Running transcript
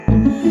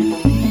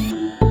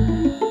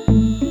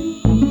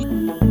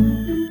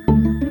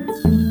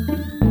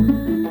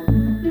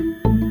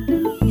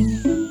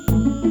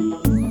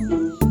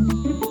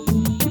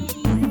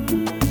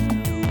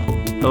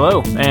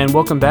Hello, and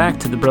welcome back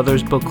to the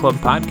Brothers Book Club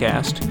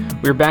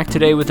podcast. We're back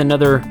today with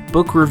another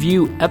book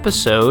review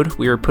episode.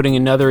 We are putting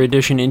another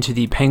edition into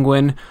the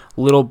Penguin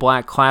Little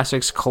Black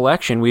Classics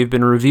collection. We've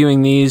been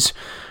reviewing these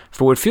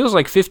for what feels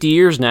like 50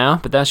 years now,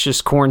 but that's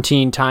just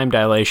quarantine time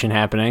dilation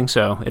happening,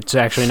 so it's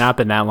actually not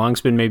been that long.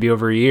 It's been maybe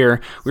over a year.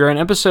 We are on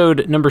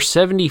episode number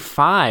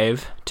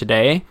 75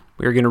 today.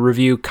 We're going to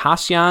review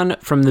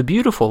Kasyan from the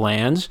Beautiful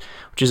Lands,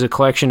 which is a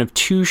collection of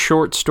 2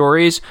 short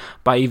stories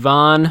by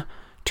Ivan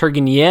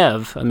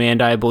Turgenev.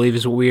 Amanda, I believe,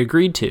 is what we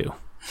agreed to.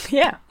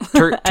 Yeah.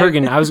 I was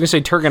going to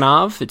say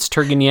Turgenov. It's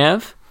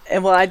Turgenev.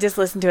 Well, I just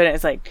listened to it, and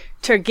it's like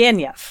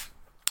Turgenev.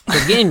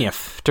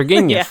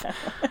 Turgenev.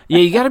 Yeah,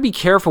 you got to be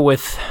careful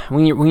with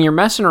when you're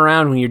messing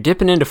around, when you're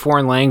dipping into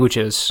foreign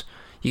languages.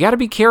 You got to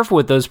be careful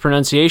with those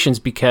pronunciations,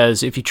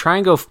 because if you try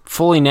and go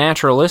fully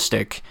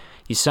naturalistic,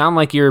 you sound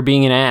like you're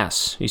being an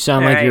ass. You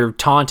sound like you're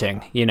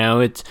taunting. You know,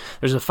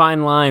 there's a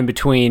fine line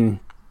between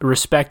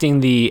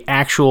respecting the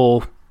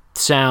actual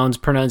sounds,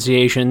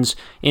 pronunciations,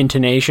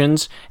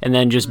 intonations, and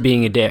then just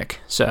being a dick.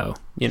 So,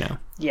 you know.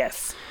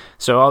 Yes.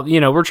 So,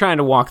 we're trying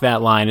to walk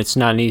that line. It's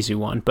not an easy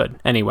one. But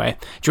anyway,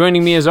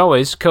 joining me as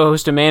always,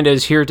 co-host Amanda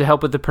is here to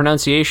help with the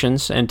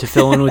pronunciations and to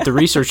fill in with the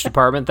research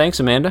department.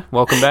 Thanks, Amanda.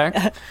 Welcome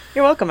back.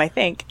 You're welcome, I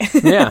think.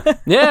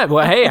 Yeah.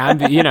 Well, hey,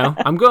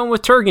 I'm going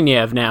with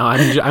Turgenev now.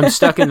 I'm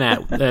stuck in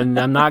that, and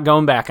I'm not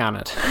going back on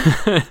it.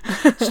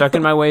 Stuck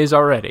in my ways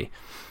already.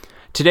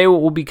 Today,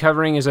 what we'll be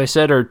covering, as I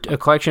said, is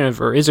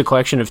a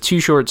collection of 2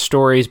 short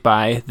stories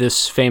by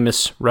this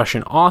famous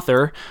Russian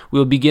author.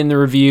 We'll begin the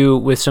review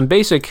with some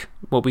basic,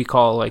 what we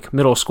call like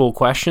middle school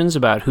questions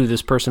about who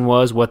this person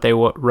was, what they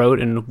wrote,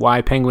 and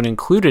why Penguin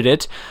included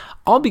it.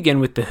 I'll begin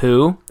with the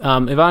who.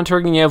 Ivan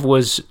Turgenev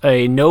was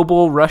a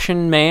noble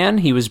Russian man.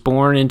 He was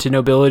born into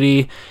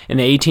nobility in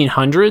the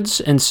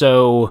 1800s, and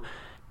so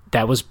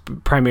that was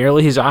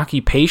primarily his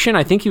occupation.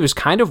 I think he was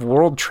kind of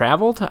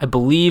world-traveled. I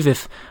believe,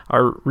 if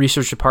our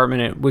research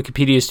department at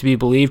Wikipedia is to be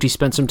believed, he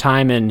spent some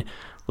time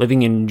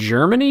living in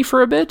Germany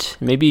for a bit,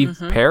 maybe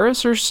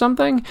Paris or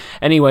something.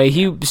 Anyway,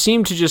 he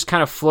seemed to just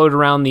kind of float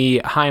around the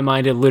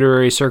high-minded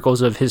literary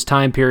circles of his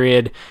time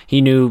period. He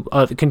knew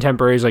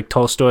contemporaries like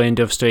Tolstoy and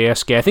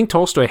Dostoevsky. I think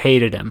Tolstoy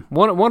hated him.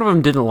 One of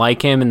them didn't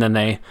like him, and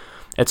then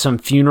at some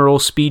funeral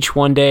speech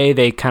one day,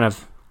 they kind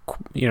of,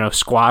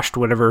 squashed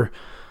whatever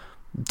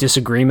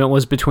disagreement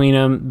was between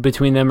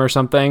them or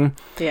something.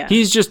 Yeah.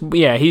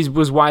 He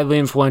was widely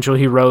influential.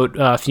 He wrote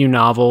a few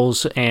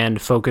novels and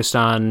focused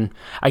on,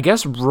 I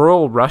guess,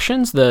 rural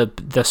Russians.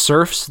 The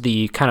serfs,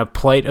 the kind of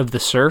plight of the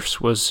serfs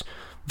was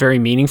very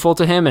meaningful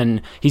to him,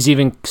 and he's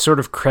even sort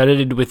of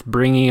credited with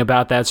bringing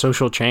about that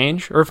social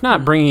change, or if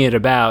not bringing it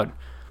about,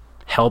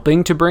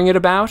 helping to bring it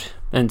about.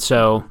 And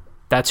so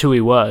that's who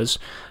he was.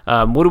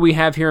 What do we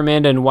have here,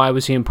 Amanda, and why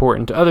was he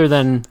important? Other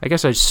than, I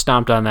guess I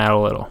stomped on that a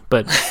little,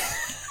 but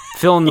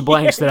fill in the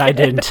blanks that I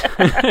didn't.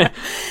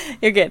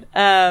 You're good.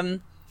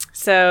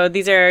 So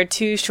these are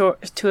two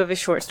of his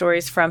short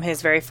stories from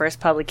his very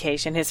first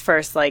publication, his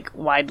first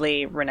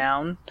widely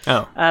renowned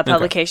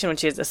publication,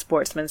 which is A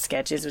Sportsman's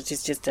Sketches, which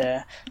is just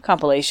a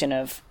compilation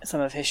of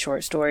some of his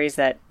short stories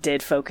that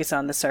did focus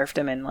on the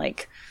serfdom, and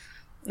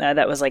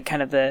that was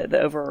kind of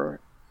the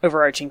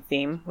overarching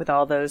theme with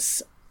all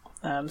those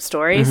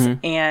stories.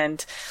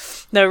 And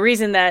the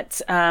reason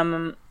that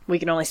we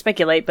can only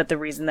speculate, but the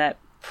reason that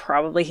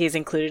probably he's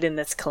included in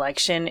this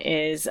collection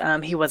is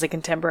he was a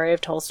contemporary of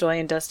Tolstoy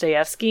and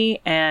Dostoevsky,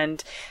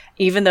 and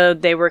even though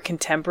they were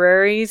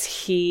contemporaries,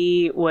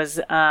 he was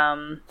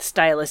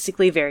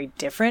stylistically very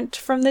different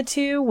from the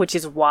two, which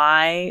is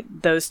why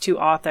those 2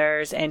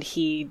 authors and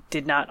he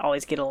did not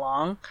always get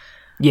along.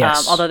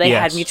 Yes. Although they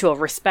had mutual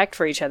respect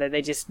for each other,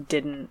 they just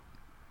didn't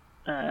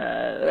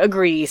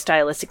agree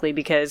stylistically,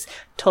 because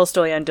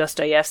Tolstoy and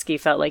Dostoevsky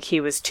felt like he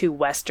was too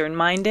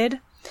Western-minded.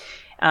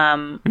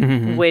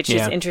 Which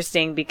is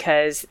interesting,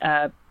 because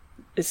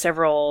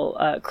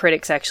several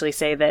critics actually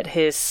say that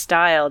his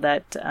style,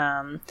 that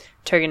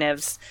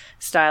Turgenev's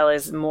style,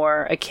 is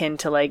more akin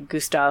to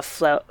Gustave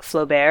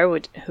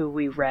Flaubert, who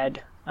we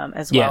read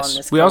as well in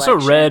this collection. We also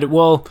read,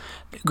 well,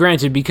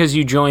 granted, because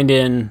you joined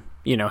in,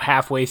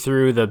 halfway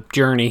through the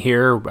journey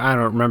here, I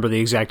don't remember the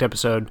exact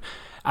episode.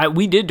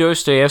 We did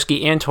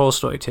Dostoevsky and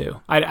Tolstoy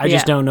too. I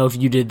just don't know if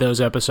you did those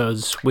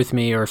episodes with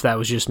me, or if that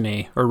was just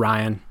me or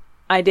Ryan.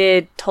 I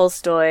did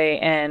Tolstoy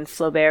and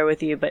Flaubert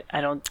with you, but I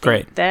don't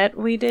think that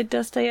we did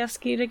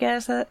Dostoevsky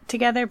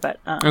together, but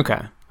okay.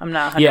 I'm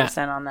not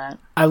 100% on that.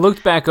 I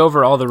looked back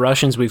over all the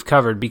Russians we've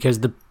covered, because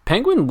the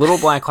Penguin Little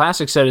Black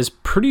Classic set is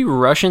pretty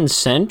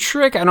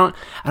Russian-centric. I don't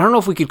know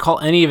if we could call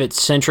any of it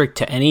centric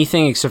to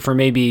anything, except for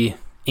maybe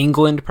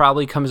England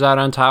probably comes out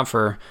on top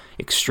for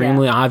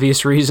extremely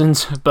obvious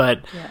reasons. But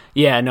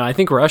I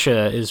think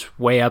Russia is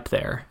way up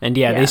there. And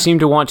they seem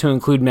to want to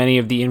include many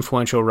of the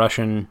influential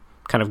Russian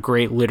kind of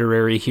great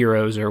literary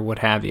heroes or what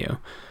have you.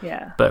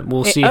 Yeah. But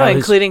we'll see how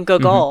including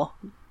Gogol.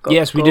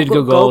 Yes, we did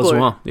Gogol as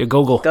well. Yeah,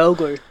 Gogol.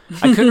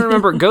 I couldn't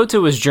remember. Goethe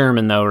was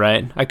German, though,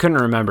 right? I couldn't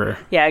remember.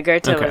 Yeah,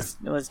 Goethe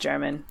was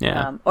German.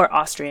 Yeah. Or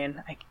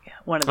Austrian.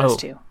 one of those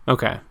two.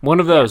 Okay, one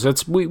of those.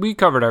 That's we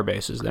covered our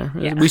bases there.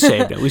 Yeah. We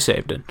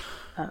saved it.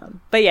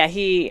 But yeah,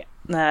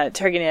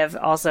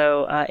 Turgenev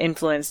also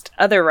influenced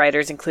other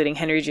writers, including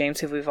Henry James,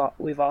 who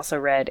we've also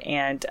read,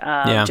 and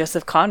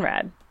Joseph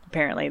Conrad.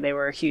 Apparently, they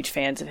were huge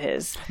fans of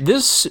his.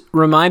 This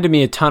reminded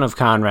me a ton of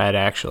Conrad,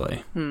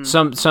 actually.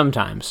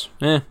 Sometimes.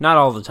 Not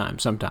all the time,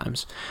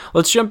 sometimes.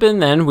 Let's jump in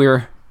then.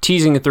 We're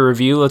teasing at the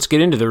review. Let's get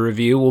into the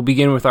review. We'll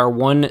begin with our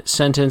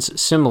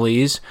one-sentence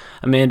similes.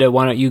 Amanda,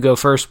 why don't you go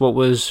first? What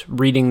was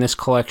reading this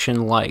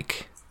collection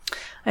like?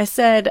 I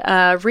said,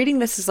 reading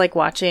this is like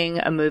watching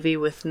a movie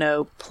with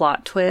no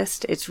plot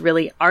twist. It's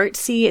really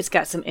artsy. It's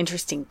got some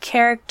interesting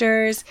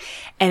characters,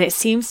 and it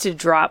seems to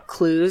drop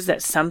clues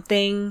that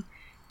something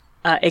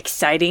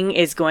exciting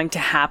is going to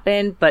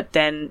happen, but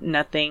then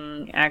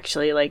nothing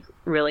actually like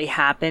really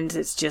happens.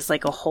 It's just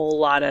like a whole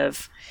lot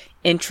of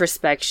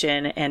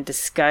introspection and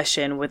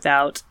discussion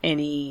without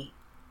any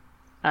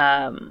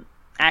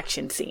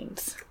action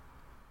scenes.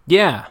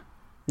 Yeah.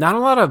 Not a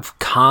lot of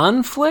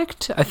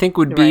conflict, I think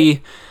would be,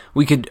 right.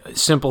 We could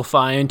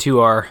simplify into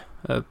our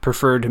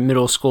preferred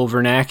middle school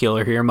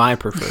vernacular here, my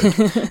preferred.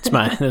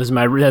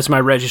 That's my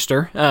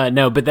register.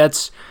 No, but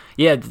it's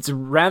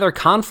rather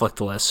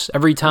conflictless.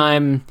 Every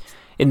time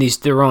in these,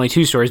 there were only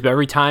 2 stories, but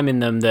every time in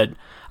them that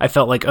I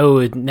felt like,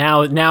 oh,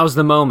 now's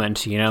the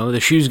moment, the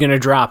shoe's going to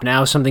drop.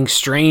 Now something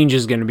strange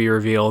is going to be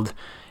revealed.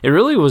 It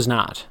really was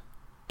not.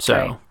 So,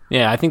 right.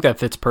 Yeah, I think that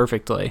fits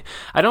perfectly.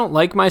 I don't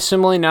like my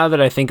simile now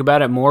that I think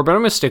about it more, but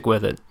I'm going to stick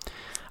with it.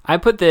 I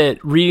put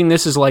that reading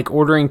this is like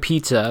ordering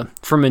pizza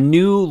from a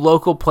new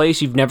local place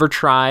you've never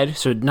tried.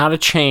 So not a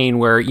chain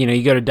where,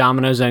 you go to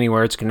Domino's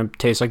anywhere, it's going to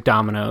taste like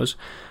Domino's,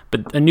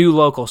 but a new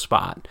local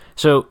spot.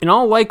 So in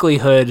all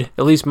likelihood,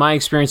 at least my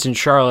experience in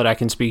Charlotte I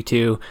can speak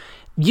to,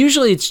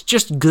 usually it's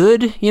just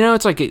good,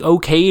 it's like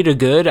okay to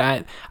good.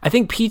 I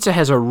think pizza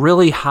has a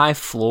really high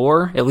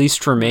floor, at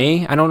least for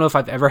me. I don't know if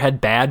I've ever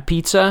had bad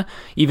pizza,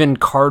 even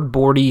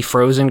cardboardy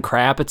frozen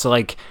crap. It's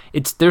like,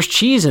 there's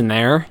cheese in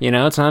there,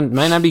 it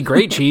might not be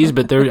great cheese,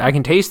 but I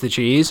can taste the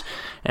cheese,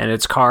 and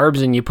it's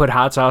carbs, and you put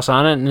hot sauce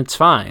on it, and it's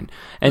fine.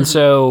 And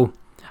so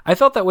I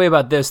felt that way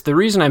about this. The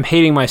reason I'm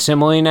hating my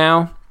simile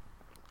now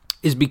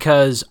is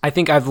because I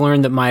think I've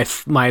learned that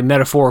my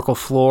metaphorical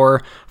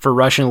floor for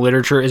Russian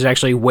literature is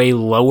actually way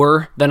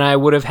lower than I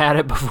would have had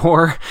it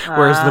before,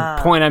 whereas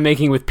the point I'm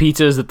making with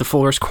pizza is that the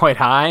floor is quite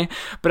high.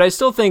 But I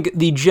still think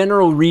the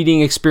general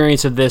reading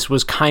experience of this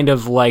was kind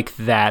of like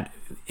that,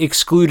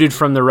 excluded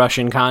from the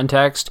Russian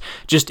context.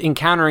 Just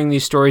encountering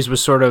these stories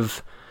was sort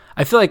of,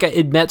 I feel like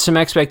it met some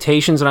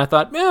expectations, and I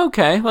thought,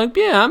 okay, like,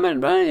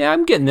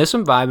 I'm getting this,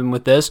 I'm vibing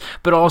with this.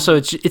 But also,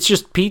 it's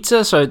just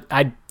pizza, so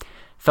I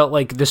felt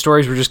like the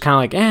stories were just kind of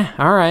like,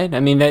 all right.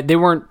 I mean, they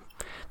were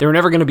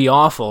never going to be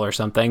awful or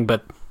something,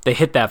 but they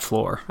hit that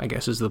floor, I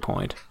guess is the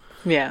point.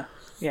 Yeah.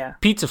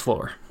 Pizza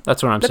floor.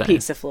 That's what I'm saying. The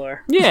pizza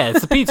floor. Yeah, it's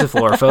the pizza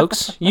floor,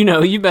 folks.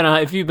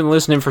 If you've been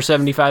listening for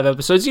 75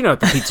 episodes, you know what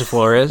the pizza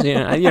floor is. You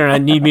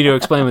don't need me to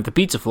explain what the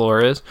pizza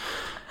floor is.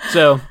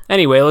 So,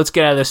 anyway, let's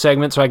get out of this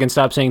segment so I can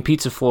stop saying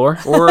pizza floor,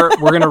 or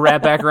we're going to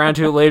wrap back around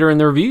to it later in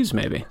the reviews,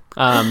 maybe.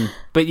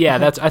 But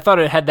yeah, I thought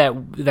it had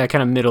that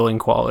kind of middling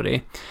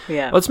quality.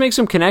 Yeah. Let's make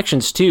some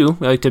connections, too.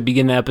 We like to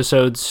begin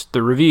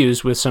the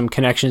reviews, with some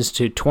connections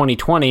to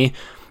 2020.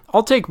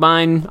 I'll take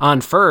mine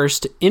on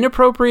first.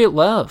 Inappropriate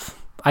Love.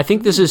 I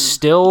think this is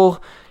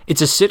still...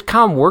 It's a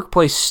sitcom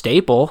workplace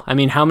staple. I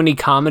mean, how many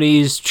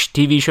comedies,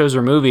 TV shows,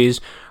 or movies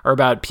are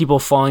about people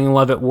falling in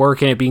love at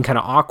work and it being kind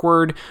of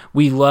awkward?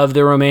 We love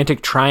the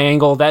romantic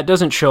triangle. That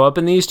doesn't show up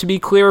in these, to be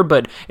clear,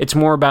 but it's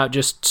more about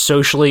just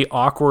socially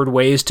awkward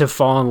ways to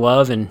fall in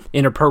love in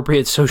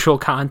inappropriate social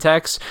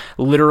contexts.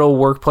 Literal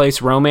workplace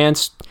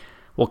romance.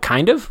 Well,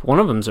 kind of. One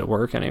of them's at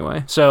work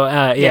anyway. So,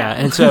 yeah.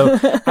 And so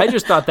I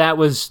just thought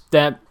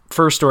that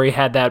first story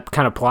had that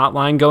kind of plot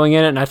line going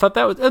in it, and I thought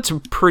that's a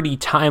pretty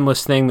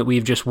timeless thing that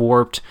we've just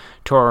warped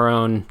to our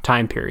own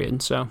time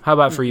period. So how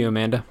about for you,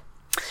 Amanda?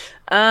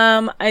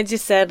 I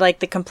just said like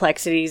the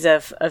complexities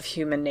of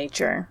human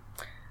nature,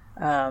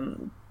 how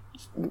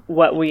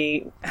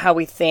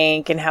we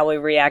think and how we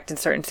react in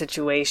certain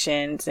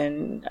situations,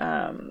 and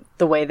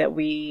the way that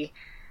we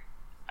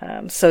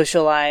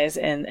socialize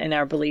and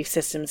our belief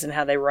systems and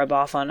how they rub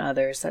off on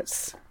others.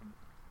 That's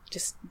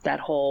just that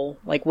whole,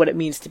 like, what it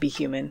means to be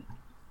human.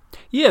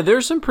 Yeah,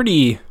 there's some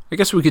pretty, I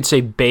guess we could say,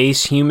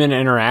 base human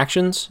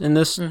interactions in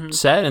this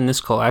set, in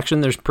this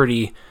collection. There's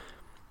pretty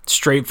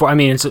straightforward. I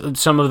mean,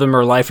 some of them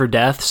are life or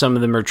death. Some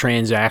of them are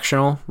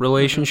transactional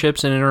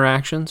relationships and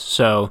interactions.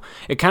 So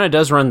it kind of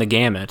does run the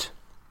gamut.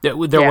 There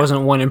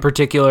wasn't one in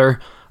particular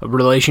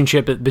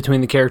relationship between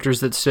the characters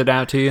that stood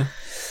out to you?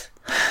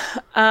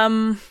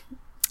 I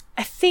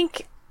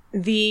think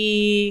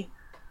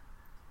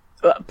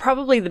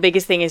probably the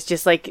biggest thing is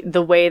just like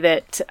the way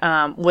that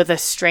with a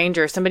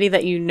stranger, somebody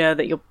that you know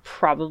that you'll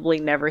probably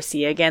never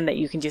see again, that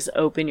you can just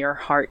open your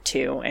heart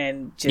to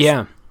and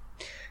just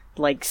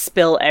like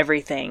spill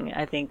everything.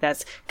 I think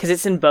that's because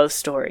it's in both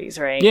stories,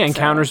 right? Yeah,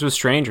 encounters with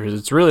strangers.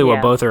 It's really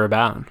what both are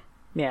about.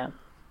 Yeah.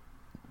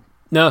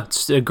 No,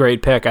 it's a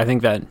great pick. I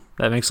think that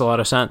that makes a lot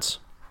of sense.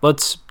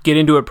 Let's get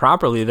into it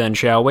properly then,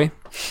 shall we?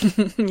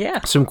 Yeah.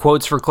 Some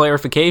quotes for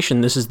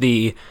clarification. This is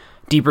the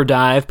deeper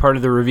dive part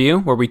of the review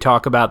where we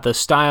talk about the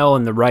style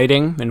and the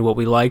writing and what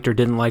we liked or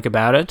didn't like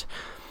about it.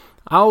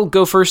 I'll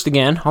go first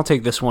again. I'll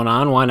take this one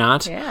on. Why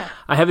not? Yeah.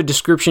 I have a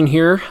description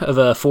here of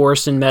a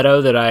forest and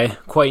meadow that I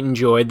quite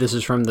enjoyed. This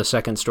is from the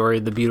second story,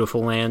 the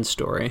Beautiful Land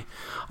story.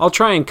 I'll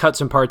try and cut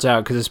some parts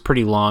out because it's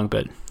pretty long,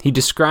 but he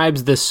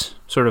describes this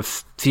sort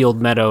of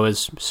field meadow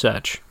as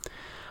such.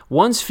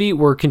 One's feet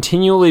were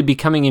continually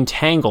becoming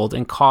entangled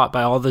and caught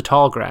by all the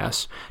tall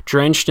grass,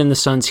 drenched in the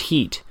sun's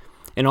heat.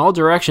 In all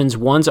directions,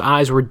 one's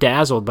eyes were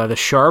dazzled by the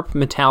sharp,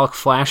 metallic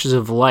flashes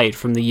of light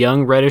from the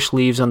young reddish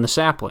leaves on the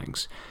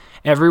saplings.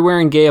 Everywhere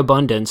in gay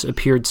abundance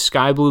appeared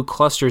sky-blue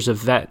clusters of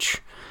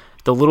vetch,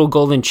 the little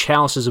golden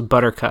chalices of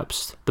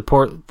buttercups, the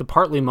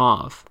partly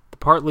mauve, the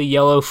partly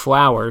yellow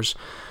flowers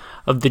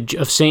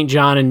of St.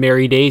 John and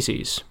Mary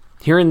daisies.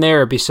 Here and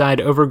there, beside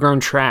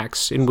overgrown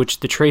tracks in which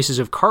the traces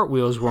of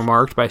cartwheels were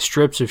marked by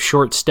strips of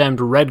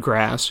short-stemmed red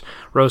grass,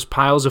 rose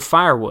piles of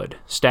firewood,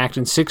 stacked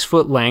in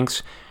 6-foot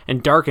lengths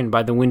and darkened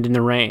by the wind and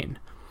the rain.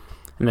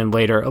 And then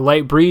later, a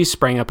light breeze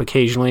sprang up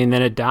occasionally, and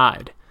then it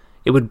died.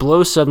 It would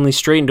blow suddenly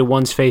straight into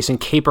one's face and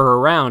caper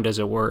around, as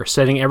it were,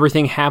 setting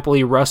everything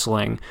happily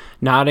rustling,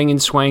 nodding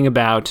and swaying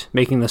about,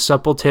 making the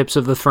supple tips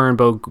of the fern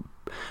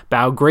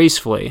bow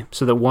gracefully,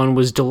 so that one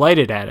was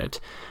delighted at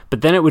it. But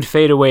then it would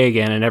fade away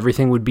again, and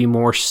everything would be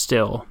more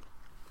still.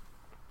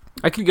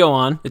 I could go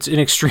on. It's an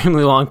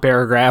extremely long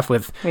paragraph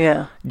with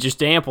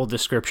just ample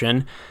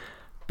description.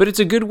 But it's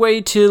a good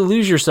way to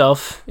lose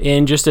yourself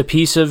in just a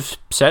piece of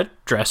set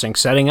dressing,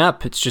 setting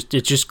up. It's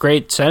just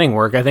great setting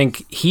work. I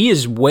think he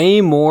is way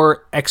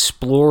more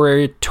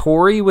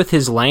exploratory with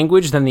his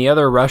language than the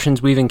other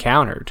Russians we've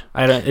encountered.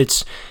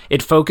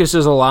 It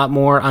focuses a lot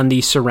more on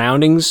the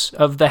surroundings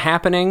of the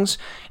happenings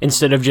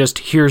instead of just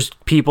here's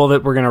people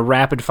that we're gonna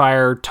rapid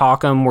fire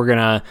talk them. We're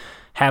gonna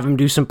have him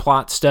do some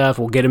plot stuff.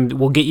 We'll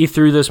get you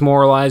through this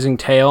moralizing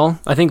tale.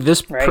 I think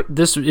this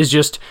is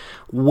just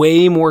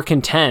way more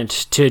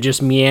content to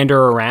just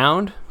meander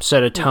around,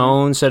 set a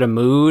tone, set a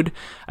mood.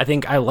 I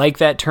think I like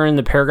that turn in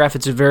the paragraph.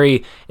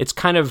 It's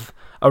kind of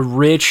a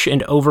rich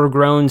and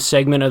overgrown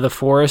segment of the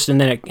forest, and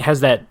then it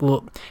has that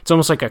it's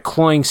almost like a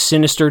cloying,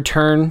 sinister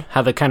turn,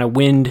 how the kind of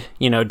wind,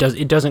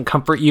 it doesn't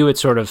comfort you. It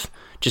sort of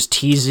just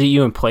teases at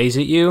you and plays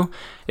at you.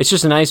 It's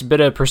just a nice bit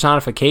of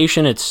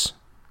personification. It's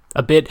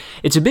a bit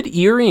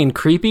eerie and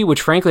creepy,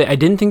 which frankly I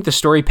didn't think the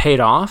story paid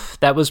off.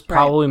 That was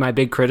probably my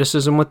big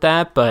criticism with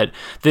that, but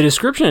the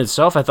description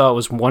itself I thought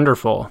was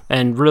wonderful,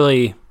 and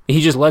really he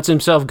just lets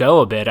himself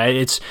go a bit.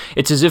 It's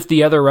as if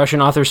the other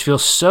Russian authors feel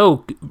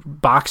so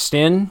boxed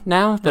in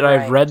now that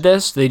I've read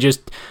this. They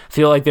just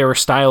feel like they were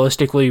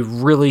stylistically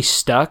really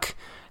stuck,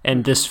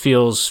 and this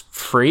feels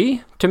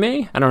free to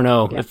me. I don't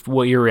know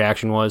what your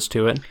reaction was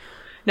to it.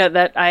 No,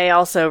 that I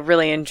also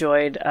really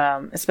enjoyed,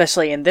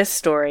 especially in this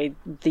story,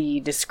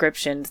 the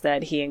descriptions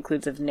that he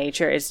includes of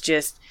nature.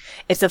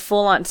 It's a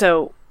full-on...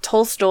 So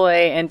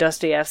Tolstoy and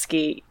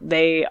Dostoevsky,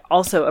 they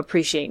also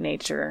appreciate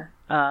nature,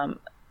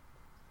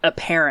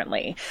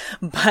 apparently.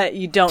 But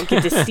you don't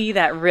get to see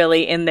that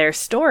really in their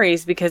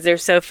stories because they're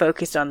so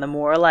focused on the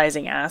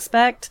moralizing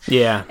aspect.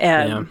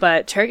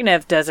 But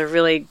Turgenev does a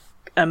really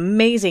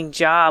amazing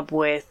job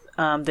with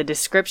the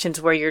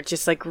descriptions where you're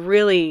just like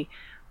really...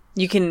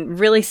 You can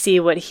really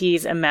see what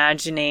he's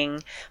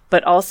imagining,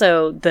 but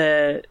also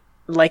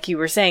like you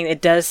were saying,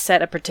 it does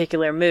set a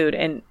particular mood.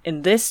 And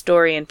in this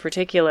story in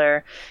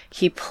particular,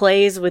 he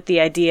plays with the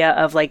idea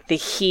of like the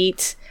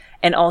heat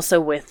and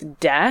also with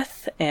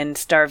death and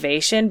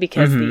starvation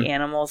because the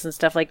animals and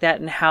stuff like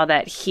that, and how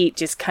that heat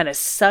just kind of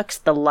sucks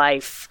the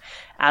life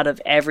out of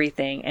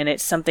everything. And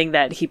it's something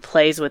that he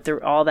plays with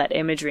through all that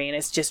imagery, and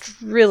it's just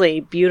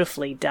really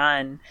beautifully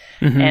done.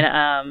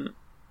 And,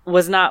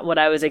 was not what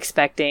I was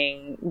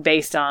expecting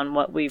based on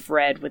what we've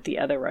read with the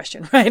other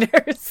Russian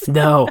writers.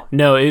 No,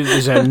 it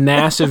was a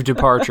massive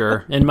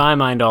departure in my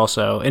mind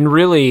also. And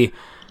really,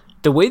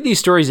 the way these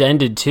stories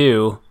ended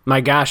too, my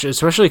gosh,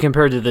 especially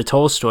compared to the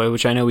Tolstoy,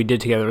 which I know we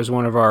did together, was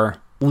one of our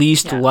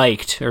least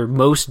liked or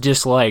most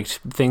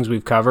disliked things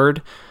we've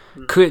covered.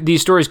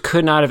 These stories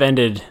could not have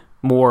ended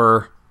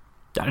more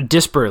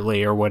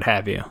disparately or what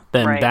have you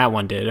than that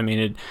one did. I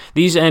mean,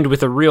 these end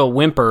with a real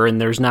whimper,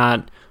 and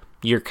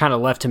you're kind of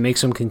left to make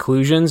some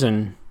conclusions,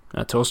 and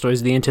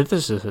Tolstoy's the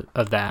antithesis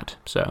of that.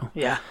 So,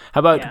 how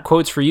about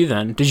quotes for you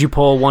then? Did you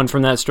pull one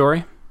from that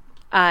story?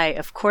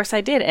 Of course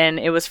I did, and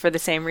it was for the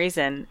same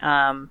reason.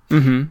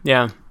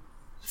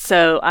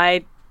 So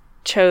I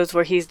chose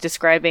where he's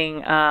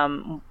describing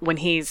when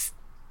he's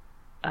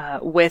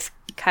with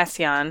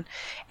Kasyan,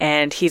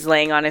 and he's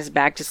laying on his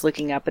back just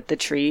looking up at the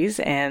trees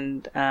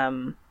and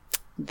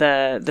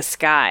the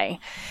sky,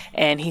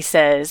 and he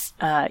says,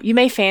 you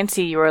may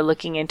fancy you are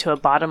looking into a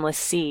bottomless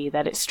sea,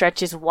 that it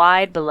stretches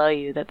wide below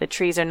you, that the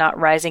trees are not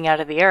rising out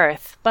of the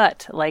earth,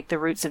 but, like the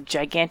roots of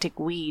gigantic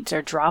weeds,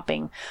 are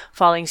dropping,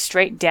 falling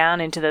straight down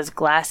into those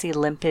glassy,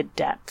 limpid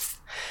depths.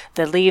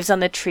 The leaves on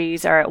the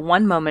trees are at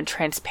one moment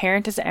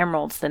transparent as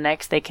emeralds, the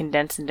next they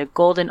condense into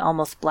golden,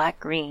 almost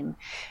black-green.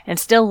 And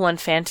still one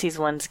fancies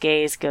one's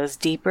gaze goes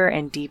deeper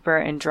and deeper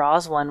and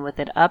draws one with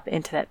it up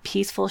into that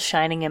peaceful,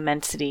 shining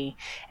immensity,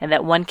 and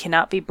that one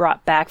cannot be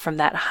brought back from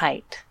that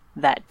height,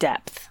 that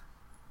depth.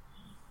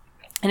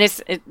 And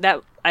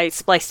that I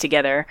spliced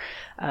together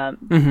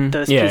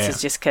those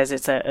pieces just because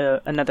it's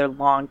another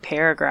long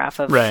paragraph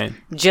of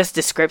just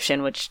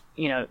description, which,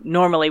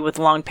 normally with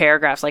long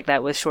paragraphs like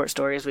that with short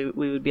stories, we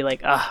would be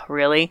like, oh,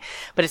 really?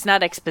 But it's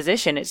not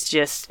exposition. It's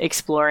just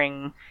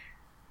exploring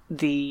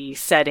the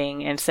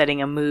setting and setting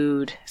a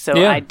mood. So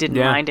I didn't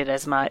mind it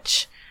as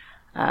much.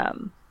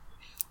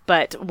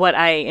 But what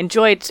I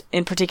enjoyed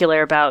in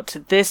particular about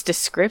this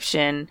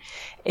description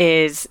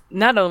is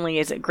not only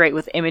is it great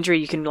with imagery,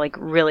 you can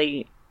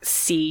really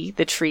see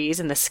the trees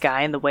and the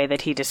sky and the way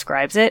that he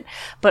describes it,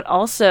 but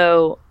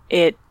also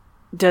it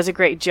does a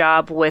great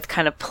job with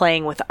kind of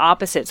playing with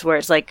opposites, where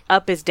it's like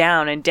up is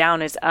down and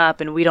down is up,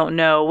 and we don't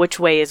know which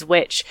way is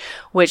which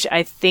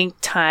I think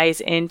ties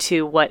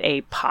into what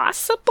a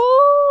possible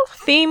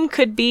theme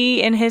could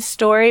be in his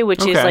story,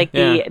 which is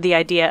the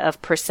idea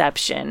of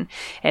perception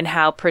and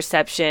how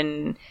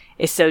perception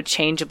is so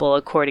changeable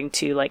according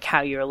to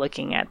how you're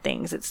looking at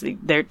things.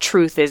 Their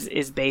truth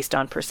is based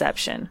on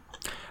perception.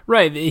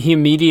 Right. He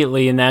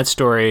immediately in that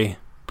story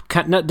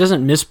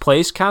doesn't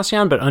misplace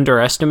Kasyan, but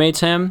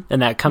underestimates him.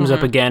 And that comes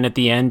up again at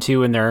the end,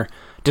 too, when they're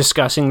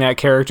discussing that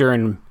character.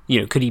 And,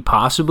 could he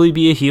possibly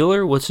be a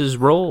healer? What's his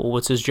role?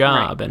 What's his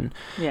job? Right.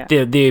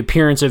 And the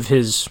appearance of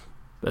his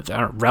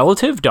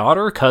relative,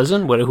 daughter,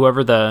 cousin,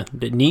 whoever, the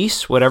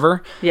niece,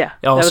 whatever. Yeah,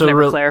 that was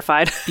never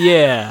clarified.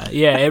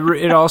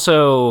 It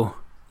also...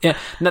 Yeah,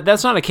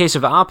 that's not a case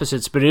of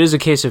opposites, but it is a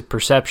case of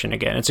perception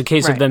again. It's a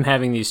case of them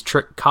having these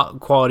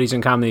qualities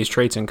in common, these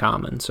traits in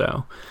common.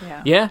 So,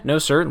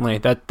 certainly,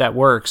 that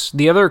works.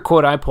 The other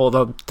quote I pulled,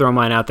 I'll throw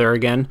mine out there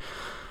again,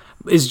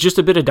 is just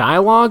a bit of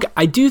dialogue.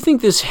 I do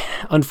think this,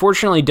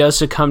 unfortunately, does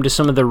succumb to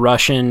some of the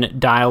Russian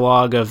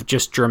dialogue of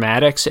just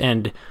dramatics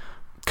and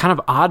kind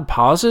of odd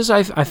pauses.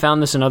 I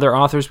found this in other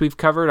authors we've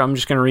covered. I'm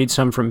just going to read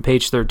some from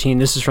page 13.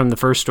 This is from the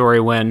first story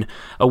when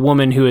a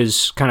woman who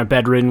is kind of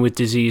bedridden with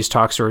disease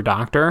talks to her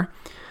doctor.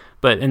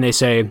 And they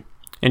say,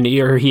 and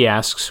he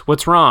asks,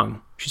 "What's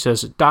wrong?" She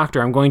says,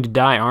 "Doctor, I'm going to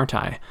die, aren't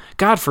I?"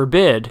 "God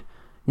forbid."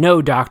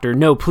 "No, doctor,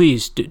 no,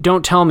 please,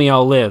 don't tell me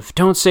I'll live.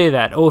 Don't say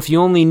that. Oh, if you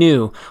only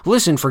knew.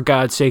 Listen, for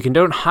God's sake, and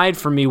don't hide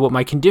from me what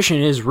my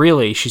condition is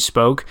really," she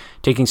spoke,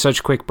 taking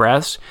such quick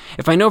breaths.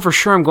 "If I know for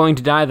sure I'm going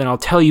to die, then I'll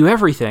tell you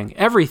everything,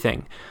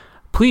 everything.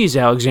 Please,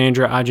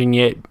 Alexandra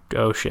Ajanyeva."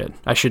 Oh, shit.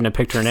 I shouldn't have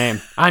picked her name.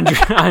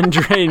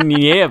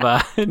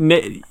 Andreeva.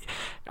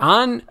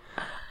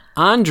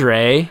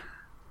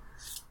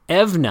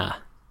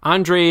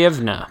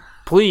 Andreevna.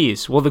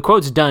 Please. Well, the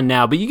quote's done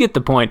now, but you get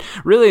the point.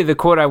 Really, the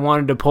quote I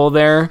wanted to pull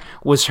there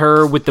was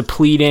her with the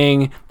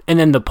pleading, and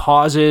then the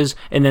pauses,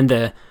 and then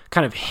the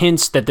kind of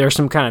hints that there's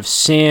some kind of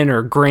sin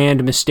or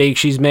grand mistake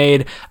she's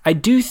made. I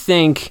do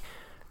think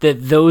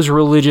that those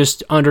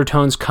religious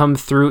undertones come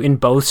through in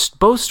both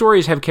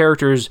stories. Have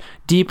characters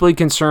deeply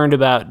concerned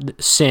about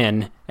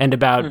sin and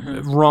about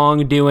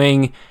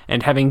wrongdoing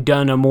and having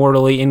done a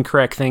morally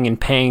incorrect thing and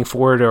paying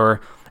for it,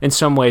 or in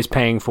some ways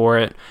paying for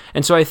it.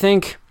 And so I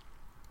think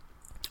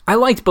I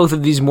liked both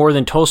of these more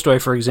than Tolstoy,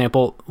 for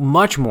example,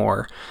 much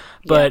more.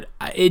 But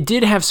it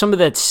did have some of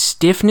that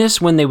stiffness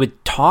when they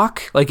would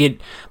talk. But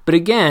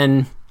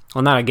again,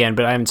 well, not again,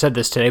 but I haven't said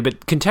this today,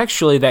 but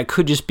contextually, that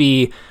could just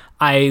be,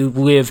 I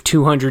live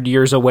 200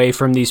 years away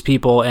from these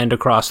people and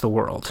across the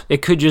world.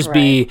 It could just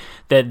be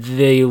that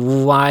the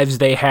lives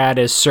they had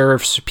as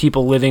serfs,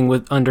 people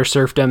living under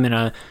serfdom in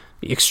a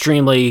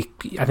extremely,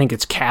 I think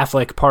it's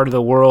Catholic part of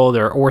the world,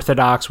 or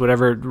Orthodox,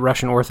 whatever,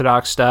 Russian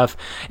Orthodox stuff.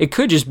 It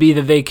could just be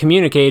that they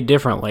communicate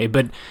differently,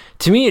 but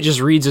to me it just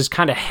reads as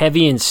kind of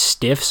heavy and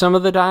stiff, some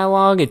of the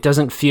dialogue. It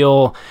doesn't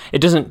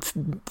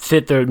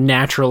fit the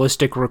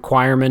naturalistic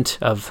requirement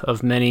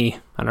of many,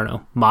 I don't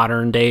know,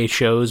 modern day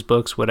shows,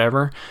 books,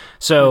 whatever.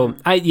 So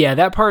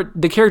that part,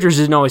 the characters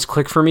didn't always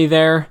click for me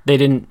there. They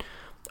didn't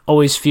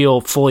always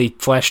feel fully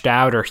fleshed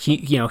out or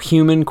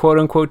human, quote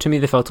unquote, to me.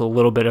 They felt a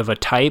little bit of a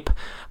type,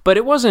 but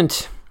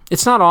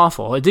it's not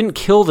awful. It didn't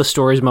kill the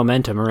story's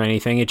momentum or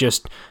anything. It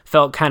just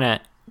felt kind of,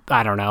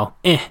 I don't know,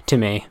 to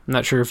me. I'm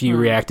not sure if you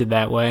reacted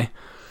that way.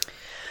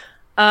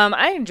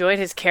 I enjoyed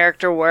his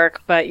character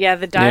work, but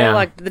the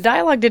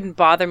dialogue didn't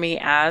bother me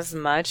as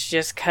much,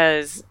 just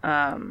because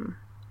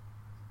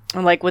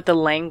with the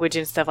language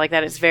and stuff like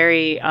that, it's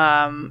very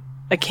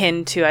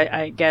akin to,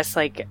 I guess,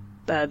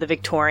 the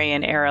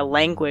Victorian era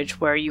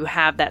language, where you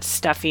have that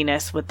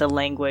stuffiness with the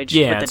language,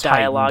 with the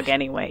dialogue heightened.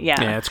 Anyway.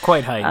 Yeah, it's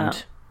quite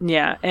heightened.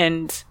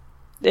 And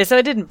so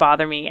it didn't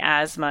bother me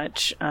as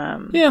much.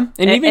 And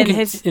even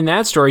in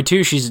that story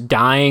too, she's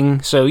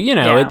dying, so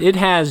it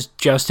has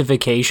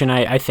justification.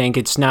 I think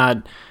it's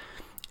not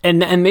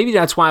and maybe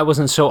that's why I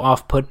wasn't so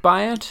off put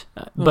by it.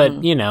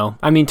 But you know,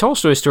 I mean,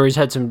 Tolstoy's stories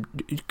had some,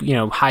 you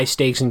know, high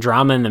stakes and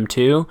drama in them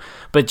too.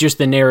 But just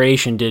the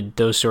narration did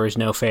those stories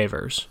no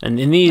favors. And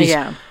in these,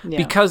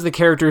 because the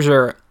characters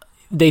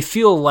they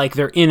feel like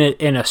they're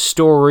in a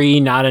story,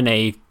 not in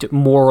a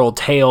moral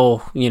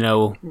tale, you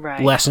know,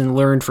 lesson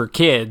learned for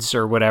kids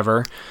or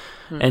whatever.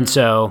 And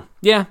so,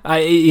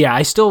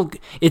 it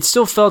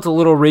still felt a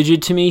little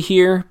rigid to me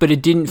here, but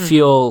it didn't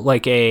feel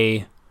like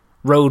a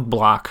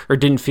roadblock, or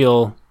didn't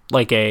feel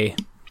like a,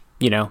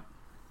 you know,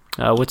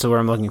 what's the word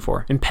I'm looking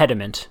for?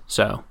 Impediment.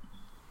 So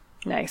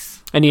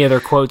nice. Any other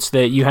quotes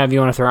that you want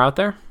to throw out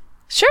there?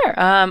 Sure.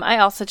 I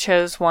also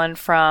chose one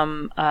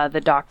from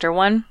the doctor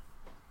one.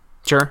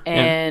 Sure.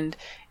 And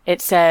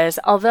it says,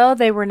 although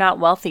they were not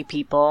wealthy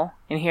people,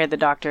 and here the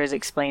doctor is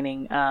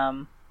explaining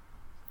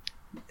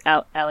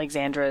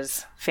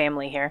Alexandra's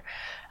family here.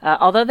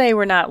 Although they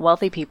were not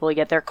wealthy people,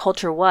 yet their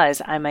culture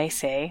was, I may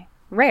say,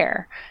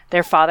 rare.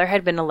 Their father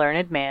had been a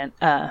learned man,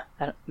 a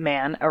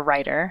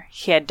writer.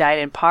 He had died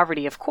in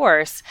poverty, of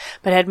course,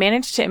 but had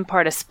managed to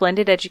impart a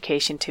splendid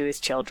education to his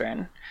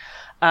children.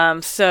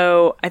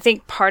 So I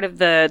think part of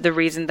the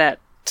reason that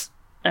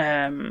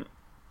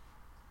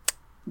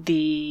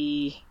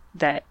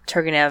that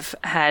Turgenev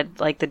had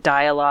like the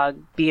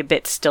dialogue be a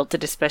bit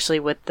stilted, especially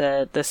with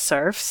the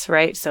serfs,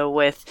 right? So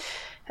with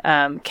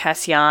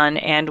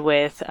Kasyan and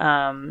with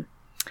the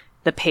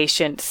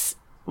patient's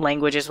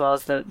language, as well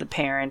as the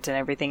parent and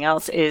everything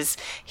else, is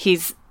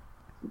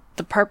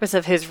the purpose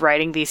of his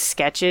writing these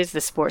sketches,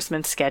 the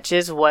sportsman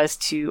sketches, was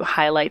to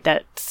highlight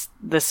that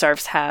the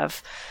serfs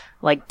have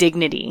like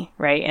dignity,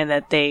 right? And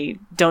that they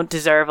don't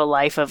deserve a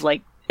life of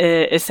like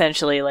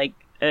essentially like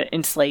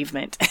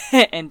enslavement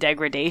and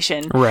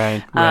degradation.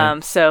 Right.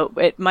 So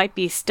it might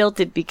be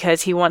stilted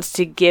because he wants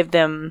to give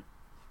them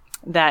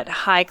that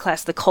high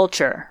class, the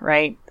culture,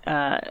 right?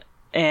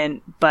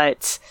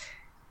 But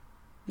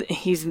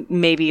he's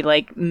maybe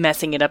like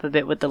messing it up a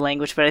bit with the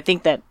language, but I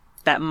think that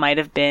might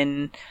have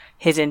been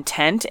his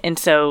intent. And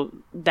so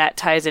that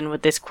ties in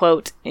with this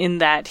quote, in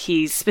that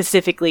he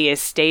specifically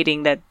is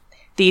stating that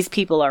these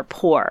people are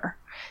poor.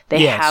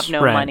 They have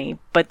no money,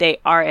 but they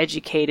are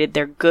educated.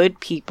 They're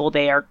good people.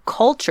 They are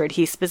cultured.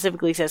 He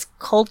specifically says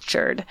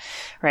cultured,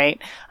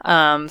 right?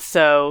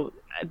 So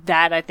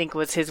that, I think,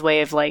 was his way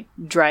of like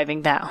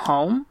driving that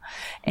home.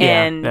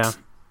 And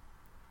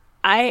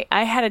I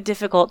had a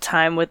difficult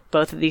time with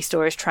both of these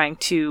stories trying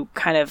to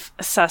kind of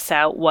suss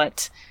out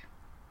what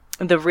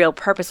the real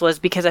purpose was,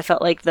 because I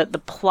felt like the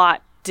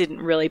plot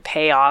didn't really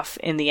pay off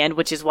in the end,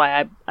 which is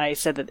why I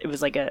said that it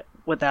was like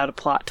without a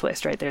plot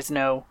twist, right? There's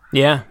no...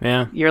 Yeah.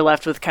 You're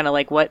left with kind of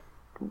like,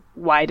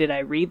 why did I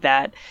read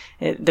that?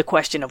 The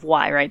question of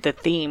why, right? The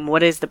theme,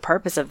 what is the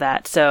purpose of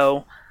that?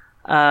 So,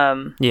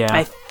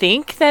 I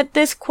think that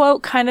this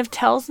quote kind of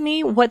tells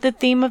me what the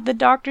theme of the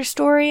doctor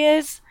story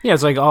is. Yeah,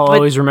 it's like,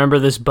 always remember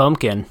this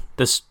bumpkin,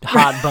 this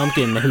hot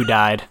bumpkin who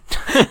died.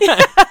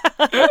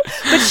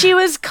 But she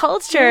was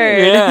cultured.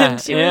 Yeah,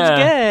 she was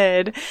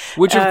good.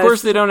 Which, of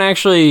course, they don't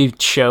actually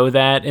show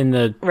that in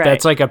the... Right.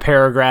 That's like a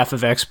paragraph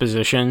of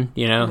exposition,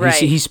 you know? Right.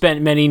 He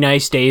spent many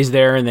nice days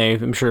there, and they,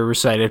 I'm sure,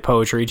 recited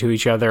poetry to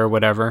each other or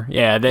whatever.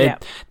 Yeah,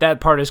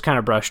 that part is kind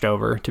of brushed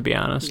over, to be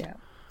honest.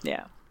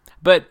 Yeah.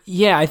 But,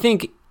 yeah, I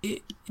think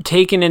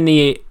taken in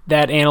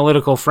that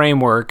analytical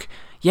framework,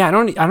 I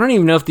don't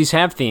even know if these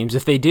have themes.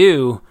 If they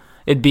do...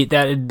 It'd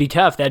be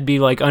tough. That'd be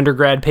like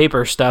undergrad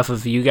paper stuff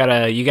of you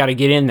gotta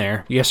get in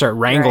there. You gotta start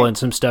wrangling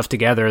some stuff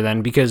together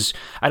then, because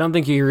I don't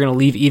think you're gonna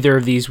leave either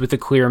of these with a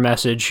clear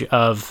message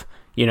of,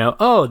 you know,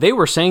 oh, they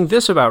were saying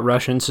this about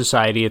Russian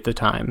society at the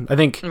time. I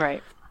think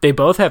they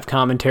both have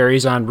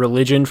commentaries on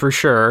religion for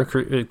sure,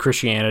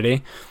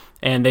 Christianity,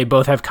 and they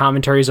both have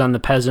commentaries on the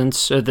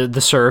peasants,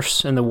 the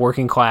serfs, and the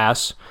working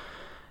class.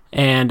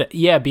 And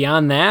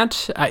beyond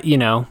that,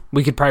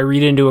 we could probably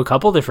read into a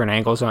couple different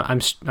angles. I'm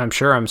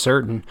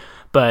certain,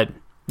 but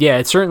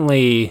it's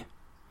certainly.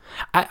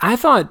 I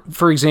thought,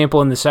 for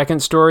example, in the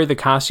second story, the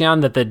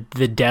Kasyan, that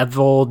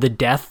the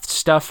death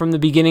stuff from the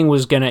beginning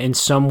was gonna in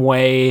some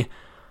way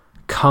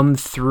come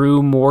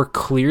through more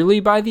clearly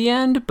by the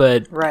end,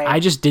 but I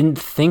just didn't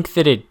think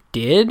that it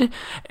did.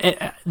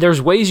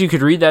 There's ways you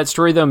could read that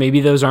story, though.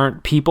 Maybe those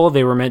aren't people;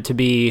 they were meant to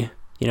be,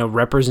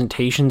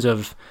 representations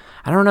of.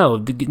 I don't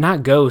know,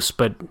 not ghosts,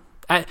 but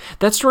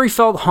that story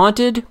felt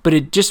haunted, but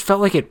it just felt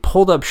like it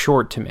pulled up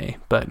short to me.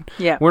 But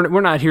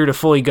we're not here to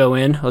fully go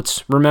in.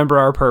 Let's remember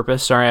our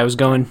purpose. Sorry, I was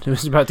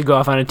about to go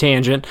off on a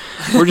tangent.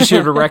 We're just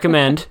here to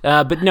recommend.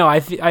 But no, I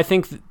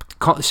think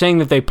saying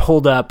that they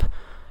pulled up,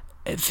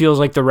 it feels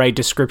like the right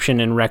description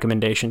and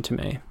recommendation to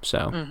me.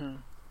 So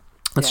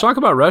let's talk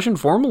about Russian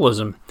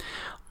formalism.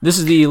 This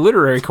is the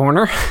Literary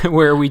Corner,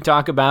 where we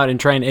talk about and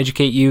try and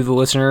educate you, the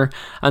listener,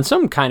 on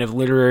some kind of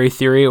literary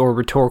theory or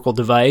rhetorical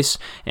device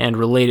and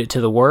relate it to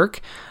the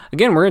work.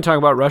 Again, we're going to talk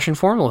about Russian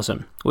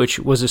formalism, which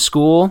was a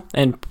school,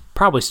 and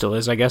probably still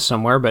is, I guess,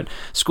 somewhere, but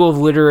school of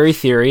literary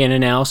theory and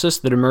analysis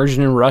that emerged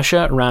in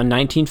Russia around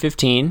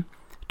 1915,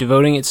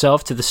 devoting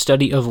itself to the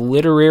study of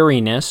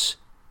literariness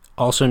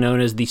also known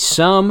as the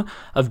sum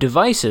of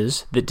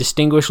devices that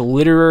distinguish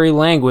literary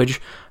language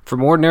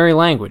from ordinary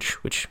language,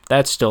 which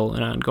that's still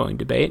an ongoing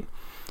debate.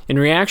 In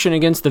reaction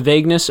against the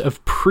vagueness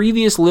of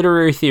previous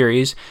literary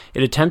theories,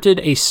 it attempted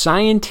a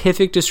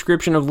scientific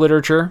description of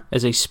literature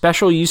as a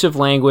special use of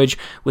language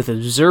with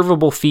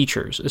observable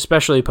features,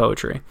 especially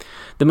poetry.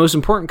 The most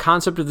important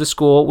concept of the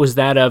school was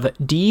that of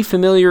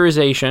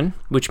defamiliarization,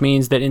 which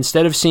means that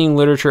instead of seeing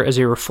literature as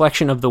a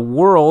reflection of the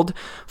world,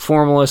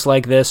 formalists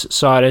like this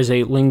saw it as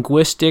a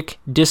linguistic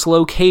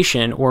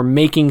dislocation or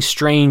making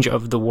strange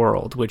of the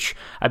world, which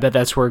I bet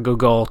that's where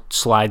Gogol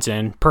slides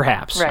in,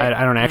 perhaps. Right.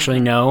 I don't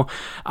actually know.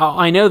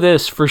 I know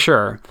this for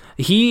sure.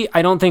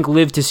 I don't think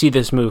lived to see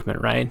this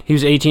movement, right? He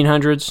was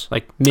 1800s,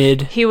 like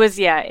mid. He was,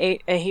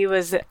 he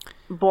was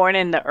born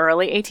in the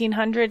early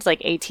 1800s,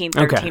 like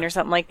 1813 or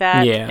something like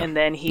that. Yeah. And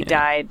then he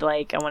died,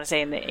 like, I want to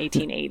say in the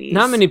 1880s.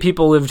 Not many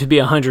people lived to be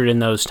 100 in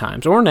those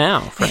times, or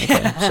now,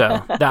 frankly.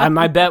 So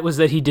my bet was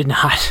that he did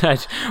not. I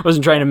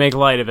wasn't trying to make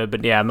light of it,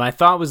 but yeah, my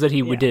thought was that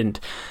he didn't.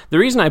 The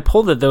reason I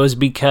pulled it, though, is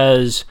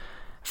because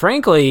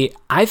frankly,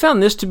 I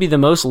found this to be the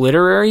most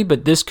literary,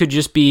 but this could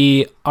just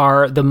be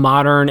the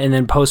modern and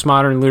then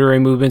postmodern literary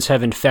movements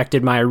have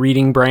infected my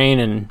reading brain,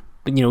 and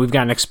we've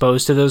gotten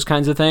exposed to those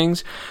kinds of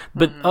things.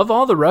 But of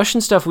all the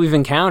Russian stuff we've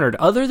encountered,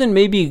 other than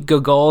maybe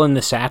Gogol in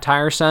the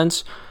satire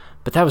sense,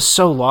 but that was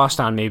so lost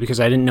on me because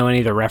I didn't know any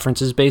of the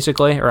references,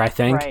 basically, or I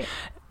think.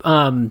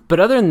 Right. But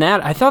other than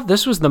that, I thought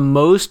this was the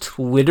most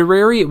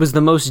literary. It was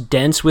the most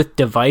dense with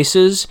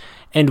devices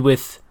and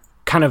with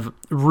kind of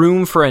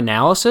room for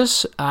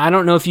analysis. I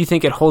don't know if you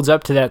think it holds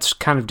up to that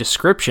kind of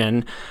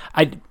description.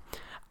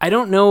 I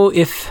don't know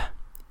if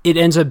it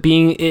ends up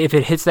being, if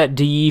it hits that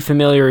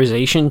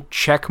defamiliarization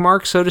check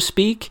mark, so to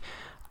speak,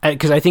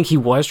 because I think he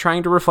was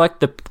trying to reflect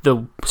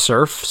the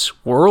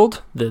serf's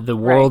world, the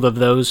world of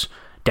those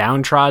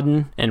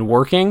downtrodden and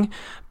working,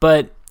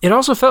 but it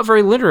also felt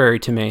very literary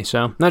to me,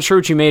 so not sure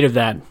what you made of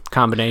that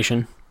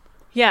combination.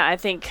 Yeah, I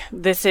think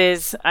this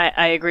is,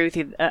 I agree with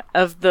you.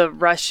 Of the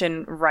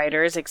Russian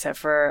writers, except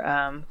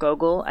for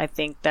Gogol, I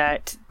think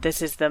that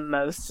this is the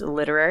most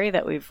literary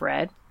that we've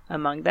read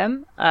among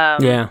them.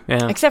 Yeah.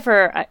 Except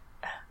for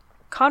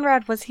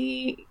Conrad, was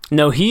he?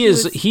 No,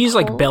 he's Polish?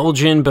 Like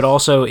Belgian, but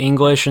also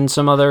English and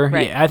some other.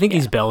 Right. Yeah, I think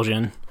he's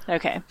Belgian.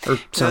 Okay. I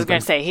was going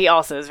to say, he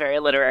also is very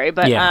literary.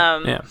 But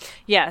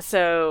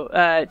so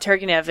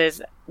Turgenev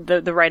is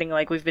the writing,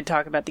 like we've been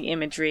talking about, the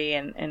imagery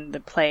and the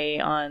play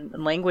on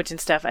language and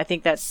stuff. I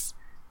think that's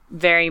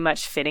very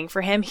much fitting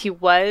for him. He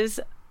was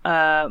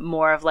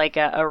more of like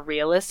a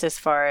realist as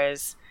far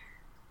as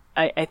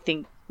I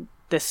think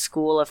the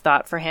school of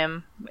thought for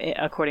him,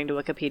 according to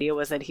Wikipedia,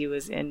 was that he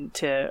was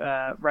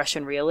into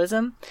Russian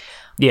realism.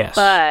 Yes.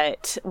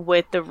 But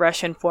with the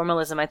Russian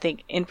formalism, I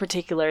think in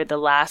particular the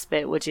last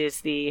bit, which is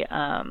the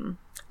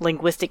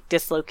linguistic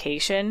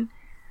dislocation,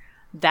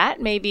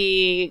 that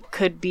maybe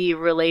could be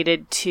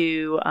related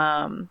to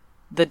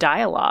the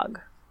dialogue,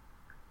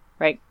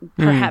 right?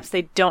 Perhaps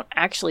they don't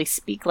actually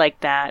speak like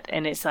that,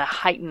 and it's a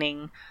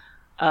heightening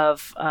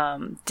of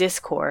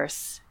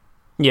discourse.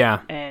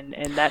 Yeah. And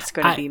that's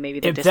going to be maybe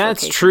the if dislocation.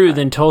 If that's true, part.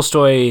 Then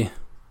Tolstoy,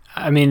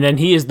 then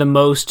he is the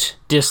most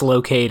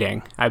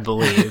dislocating, I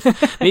believe.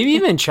 Maybe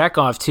even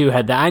Chekhov, too,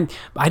 had that.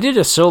 I did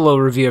a solo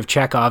review of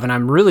Chekhov, and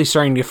I'm really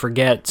starting to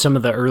forget some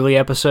of the early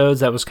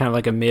episodes. That was kind of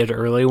like a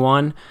mid-early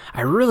one.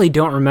 I really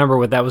don't remember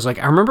what that was like.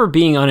 I remember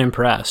being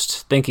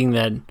unimpressed, thinking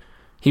that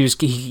he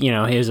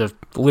has a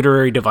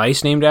literary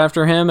device named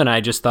after him, and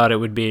I just thought it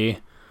would be,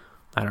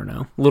 I don't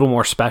know, a little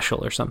more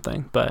special or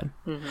something. But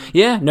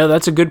yeah, no,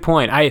 that's a good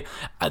point.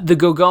 The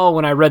Gogol,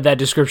 when I read that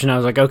description, I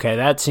was like, okay,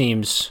 that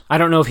seems, I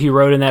don't know if he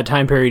wrote in that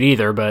time period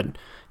either, but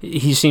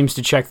he seems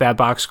to check that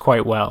box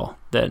quite well.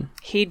 That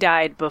he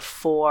died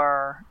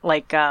before,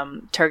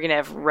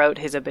 Turgenev wrote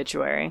his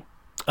obituary.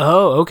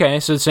 Oh, okay.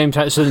 So the same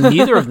time. So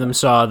neither of them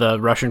saw the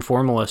Russian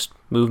formalist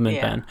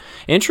movement then.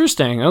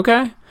 Interesting.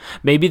 Okay.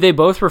 Maybe they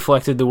both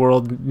reflected the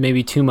world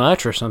maybe too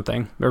much or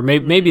something. Or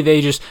maybe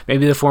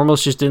the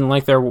formalists just didn't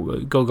like their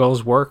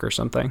Gogol's work or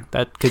something.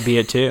 That could be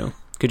it too.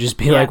 Could just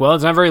be like, well,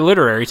 it's not very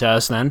literary to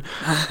us then.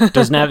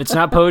 It's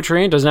not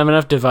poetry, it doesn't have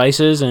enough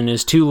devices, and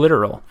is too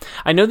literal.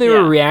 I know they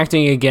were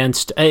reacting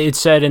against, it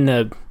said in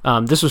the,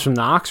 this was from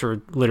the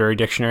Oxford Literary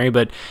Dictionary,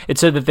 but it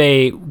said that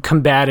they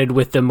combated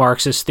with the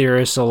Marxist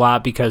theorists a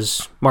lot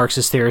because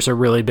Marxist theorists are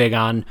really big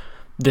on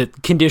the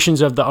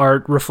conditions of the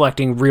art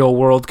reflecting real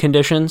world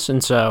conditions,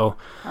 and so,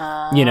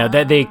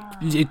 that they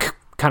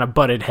kind of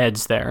butted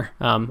heads there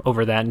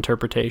over that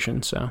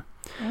interpretation, so.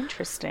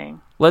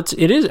 Interesting.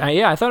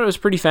 I thought it was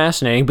pretty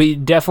fascinating,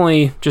 but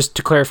definitely, just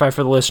to clarify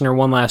for the listener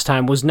one last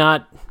time, was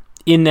not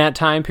in that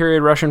time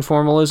period Russian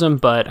formalism,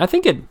 but I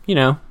think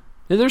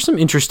there's some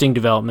interesting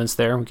developments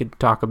there we could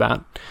talk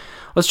about.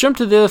 Let's jump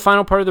to the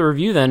final part of the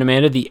review then,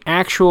 Amanda, the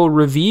actual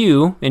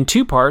review in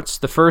two parts.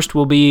 The first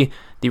will be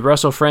the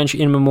Russell French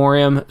In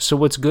Memoriam, So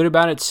What's Good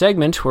About It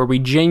segment, where we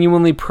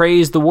genuinely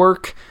praise the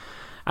work.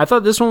 I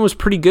thought this one was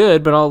pretty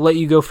good, but I'll let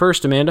you go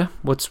first, Amanda.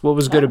 What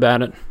was good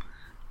about it?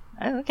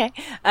 Oh, okay.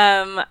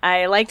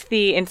 I liked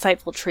the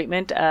insightful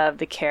treatment of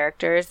the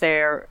characters.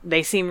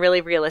 They seem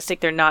really realistic.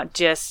 They're not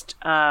just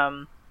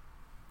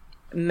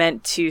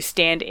meant to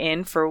stand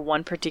in for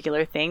one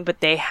particular thing, but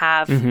they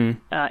have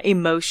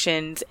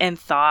emotions and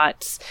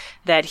thoughts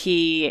that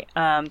he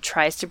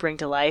tries to bring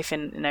to life,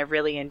 and I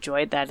really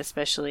enjoyed that,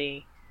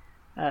 especially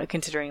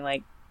considering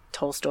like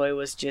Tolstoy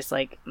was just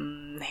like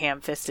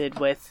ham-fisted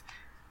with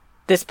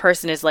this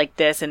person is like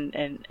this and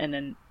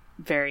a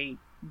very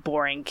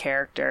boring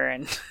character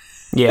and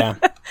yeah.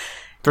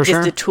 For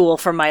just sure. a tool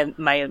for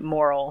my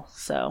moral.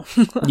 So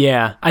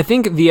yeah, I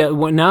think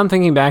now I'm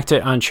thinking back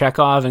on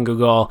Chekhov and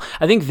Gogol.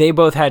 I think they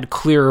both had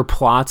clearer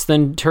plots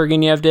than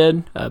Turgenev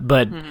did,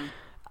 but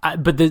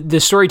the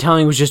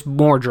storytelling was just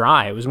more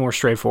dry. It was more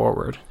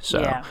straightforward. So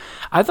yeah.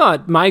 I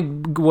thought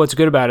what's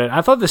good about it,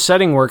 I thought the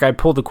setting work, I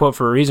pulled the quote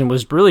for a reason,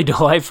 was really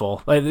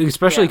delightful, like,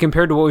 especially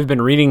compared to what we've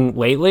been reading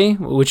lately,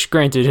 which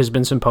granted has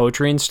been some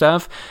poetry and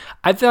stuff.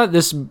 I thought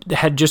this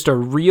had just a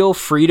real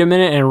freedom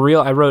in it, and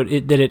I wrote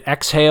it, that it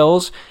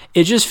exhales.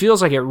 It just feels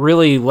like it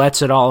really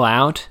lets it all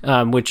out,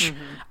 which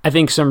I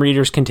think some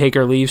readers can take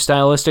or leave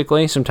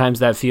stylistically. Sometimes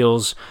that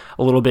feels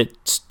a little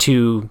bit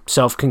too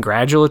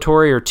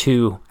self-congratulatory or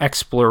too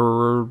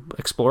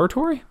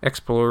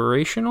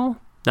explorational.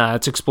 No,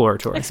 it's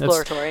exploratory.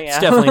 Exploratory, It's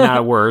definitely not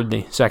a word,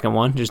 the second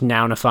one, just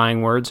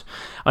nounifying words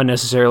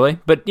unnecessarily.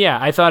 But yeah,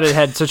 I thought it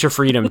had such a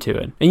freedom to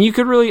it.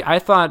 And I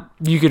thought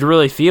you could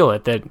really feel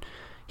it, that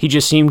he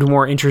just seemed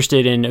more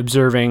interested in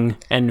observing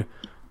and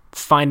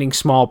finding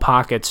small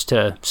pockets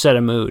to set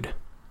a mood.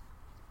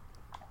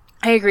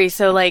 I agree.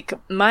 So like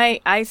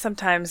I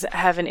sometimes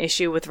have an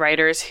issue with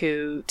writers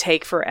who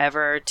take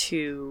forever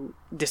to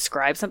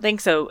describe something.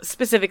 So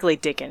specifically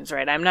Dickens,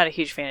 right? I'm not a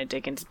huge fan of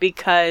Dickens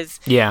because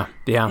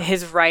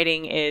his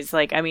writing is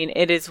like, I mean,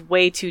 it is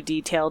way too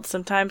detailed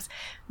sometimes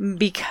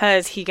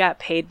because he got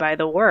paid by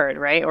the word,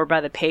 right? Or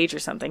by the page or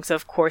something. So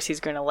of course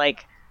he's going to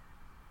like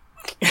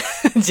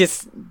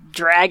just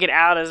drag it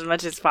out as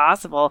much as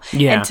possible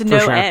and to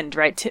no end,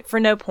 right? For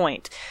no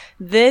point.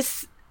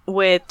 This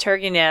with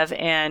Turgenev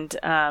and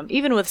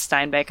even with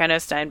Steinbeck, I know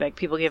Steinbeck,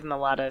 people give him a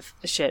lot of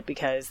shit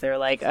because they're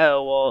like,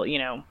 oh, well, you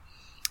know,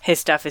 his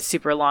stuff is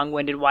super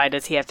long-winded. Why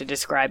does he have to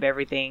describe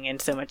everything in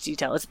so much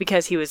detail? It's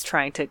because he was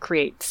trying to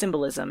create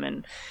symbolism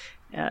and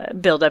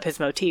build up his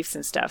motifs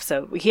and stuff.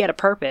 So he had a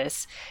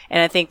purpose.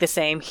 And I think the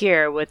same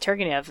here with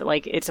Turgenev,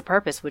 like it's a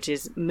purpose, which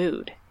is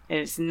mood.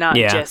 It's not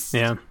just,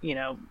 you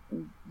know,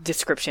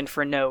 description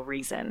for no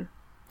reason.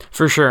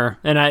 For sure.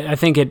 And I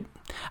think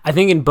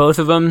in both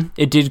of them,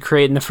 it did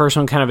create in the first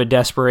one kind of a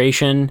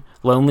desperation,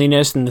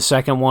 loneliness, and the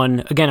second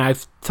one, again, I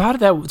thought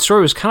that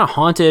story was kind of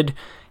haunted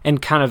and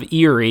kind of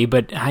eerie,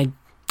 but I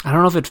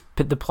don't know if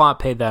the plot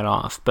paid that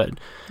off, but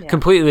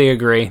completely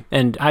agree.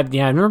 And I've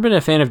never been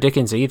a fan of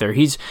Dickens either.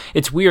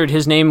 It's weird.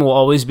 His name will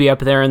always be up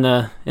there in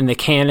the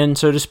canon,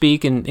 so to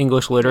speak, in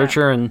English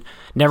literature, and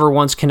never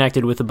once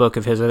connected with a book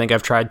of his. I think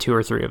I've tried 2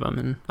 or 3 of them,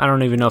 and I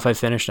don't even know if I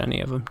finished any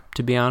of them,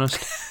 to be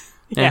honest.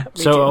 Yeah.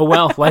 So, oh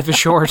well, life is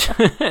short.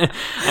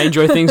 I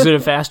enjoy things at a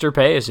faster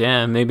pace.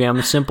 Yeah, maybe I'm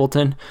a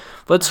simpleton.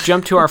 Let's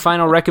jump to our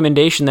final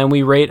recommendation. Then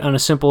we rate on a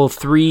simple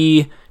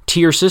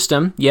 3-tier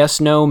system. Yes,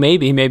 no,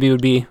 maybe. Maybe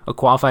would be a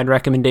qualified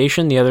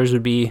recommendation. The others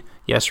would be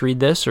yes, read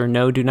this, or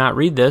no, do not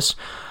read this.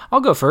 I'll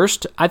go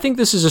first. I think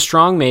this is a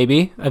strong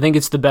maybe. I think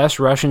it's the best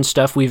Russian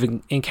stuff we've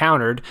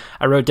encountered.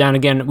 I wrote down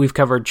again, we've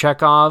covered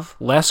Chekhov,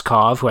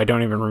 Leskov, who I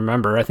don't even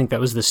remember. I think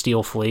that was the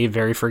Steel Flea,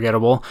 very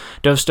forgettable.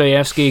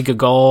 Dostoevsky,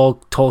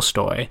 Gogol,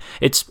 Tolstoy.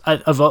 It's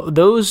of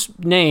those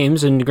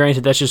names, and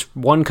granted that's just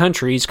one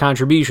country's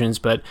contributions,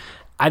 but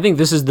I think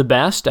this is the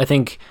best. I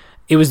think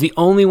it was the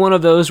only one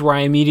of those where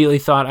I immediately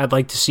thought I'd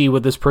like to see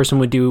what this person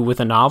would do with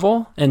a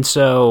novel, and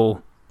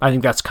so I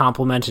think that's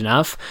compliment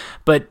enough.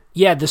 But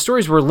yeah, the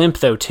stories were limp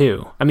though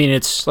too. I mean,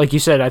 it's like you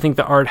said, I think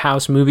the art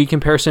house movie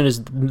comparison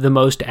is the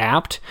most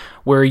apt,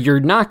 where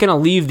you're not going to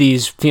leave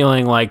these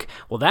feeling like,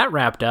 well, that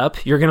wrapped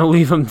up. You're going to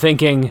leave them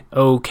thinking,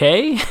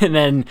 okay. And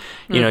then,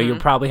 you know, you'll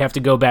probably have to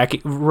go back,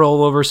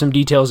 roll over some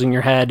details in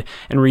your head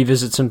and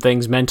revisit some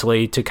things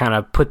mentally to kind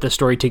of put the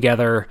story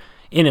together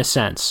in a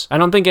sense. I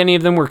don't think any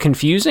of them were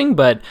confusing,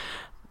 but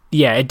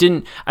yeah, it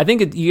didn't. I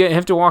think you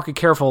have to walk a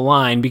careful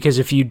line, because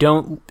if you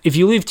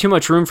leave too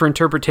much room for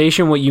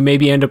interpretation, what you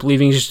maybe end up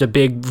leaving is just a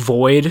big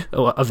void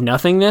of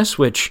nothingness,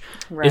 which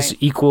is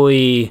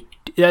equally.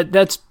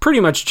 That's pretty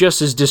much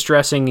just as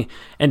distressing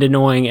and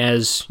annoying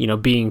as, you know,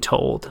 being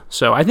told.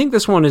 So I think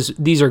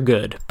these are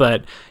good,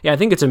 but yeah, I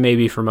think it's a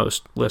maybe for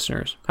most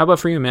listeners. How about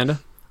for you,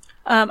 Amanda?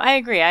 I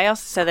agree. I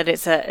also said that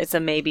it's a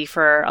maybe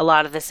for a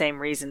lot of the same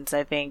reasons.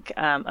 I think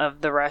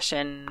of the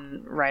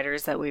Russian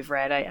writers that we've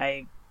read,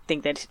 I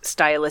think that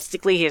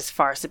stylistically he is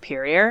far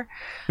superior.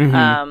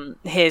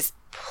 His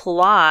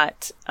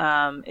plot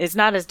is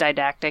not as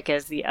didactic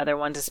as the other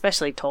ones,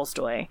 especially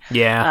Tolstoy.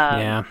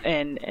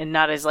 And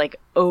not as like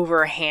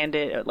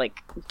overhanded,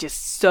 like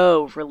just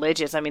so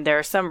religious. I mean, there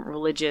are some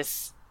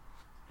religious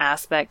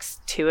aspects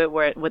to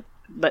it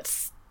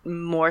but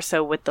more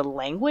so with the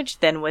language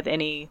than with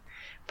any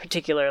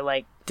particular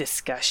like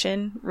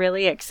discussion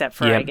really, except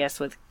for I guess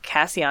with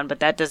Kasyan, but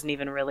that doesn't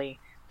even really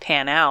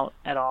pan out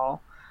at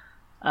all.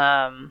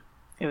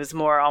 It was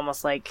more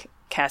almost like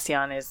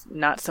Kasyan is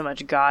not so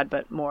much God,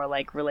 but more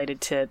like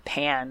related to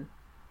Pan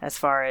as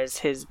far as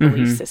his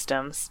belief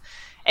systems.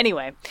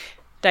 Anyway,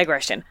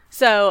 digression.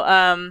 So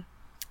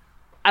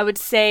I would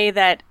say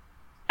that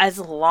as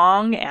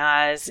long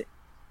as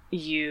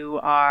you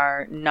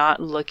are not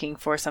looking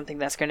for something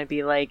that's going to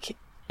be like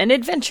an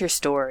adventure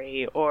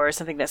story or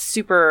something that's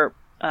super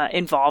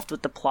involved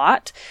with the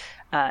plot,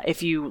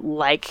 if you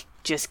like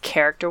just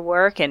character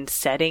work and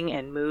setting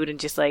and mood and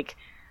just like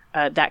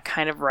that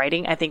kind of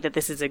writing, I think that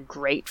this is a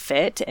great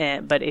fit.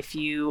 But if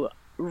you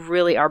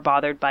really are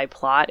bothered by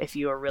plot, if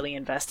you are really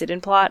invested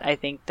in plot, I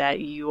think that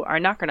you are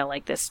not going to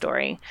like this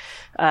story.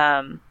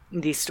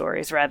 These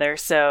stories, rather.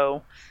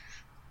 So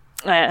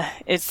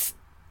it's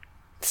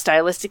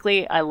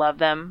stylistically, I love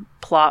them.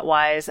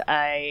 Plot-wise,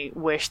 I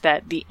wish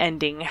that the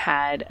ending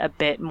had a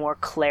bit more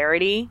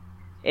clarity.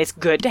 It's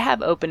good to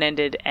have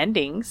open-ended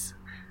endings,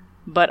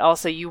 but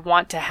also you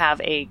want to have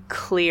a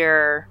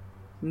clear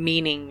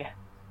meaning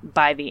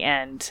by the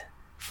end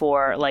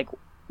for like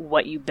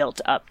what you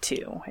built up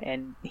to,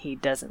 and he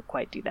doesn't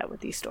quite do that with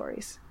these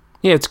stories.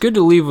 Yeah, it's good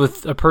to leave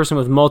with a person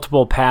with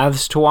multiple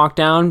paths to walk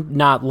down,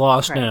 not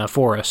lost in a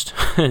forest.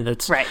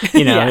 That's right.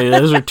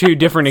 Those are two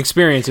different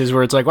experiences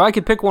where it's like, well, I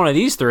could pick one of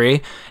these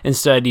three.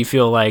 Instead, you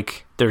feel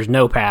like there's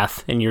no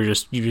path and you've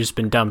just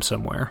been dumped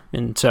somewhere.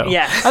 And so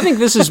I think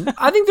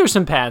there's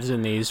some paths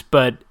in these,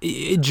 but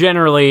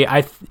generally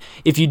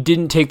if you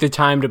didn't take the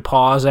time to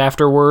pause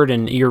afterward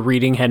and your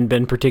reading hadn't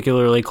been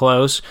particularly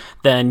close,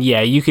 then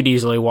you could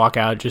easily walk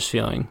out just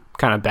feeling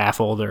kind of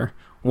baffled or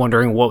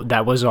wondering what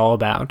that was all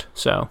about.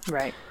 So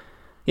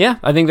yeah,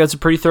 I think that's a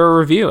pretty thorough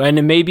review, and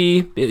it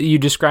maybe you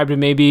described it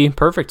maybe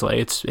perfectly.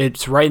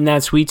 It's right in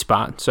that sweet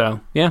spot. So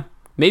yeah,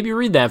 maybe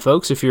read that,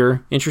 folks. If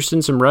you're interested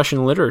in some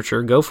Russian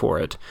literature, go for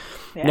it.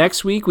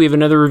 Next week we have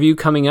another review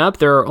coming up.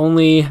 There are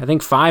only, I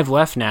think, 5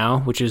 left now,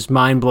 which is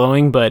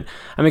mind-blowing, but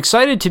I'm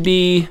excited to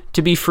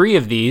be free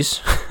of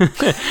these,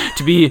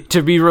 to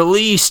be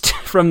released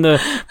from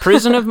the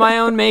prison of my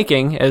own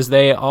making, as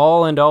they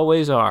all and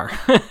always are.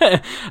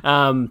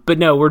 But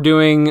no, we're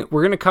going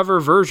to cover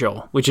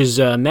Virgil, which is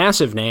a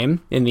massive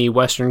name in the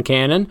Western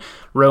canon,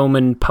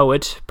 Roman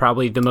poet,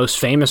 probably the most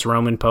famous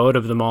Roman poet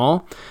of them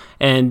all.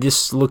 And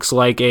this looks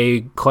like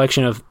a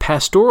collection of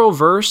pastoral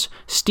verse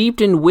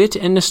steeped in wit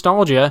and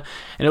nostalgia,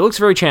 and it looks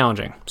very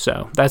challenging.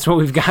 So that's what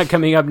we've got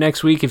coming up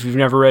next week. If you've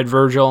never read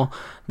Virgil,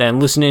 then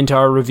listen into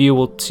our review.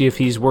 We'll see if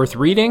he's worth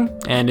reading.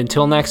 And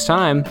until next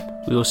time,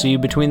 we will see you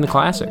between the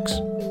classics.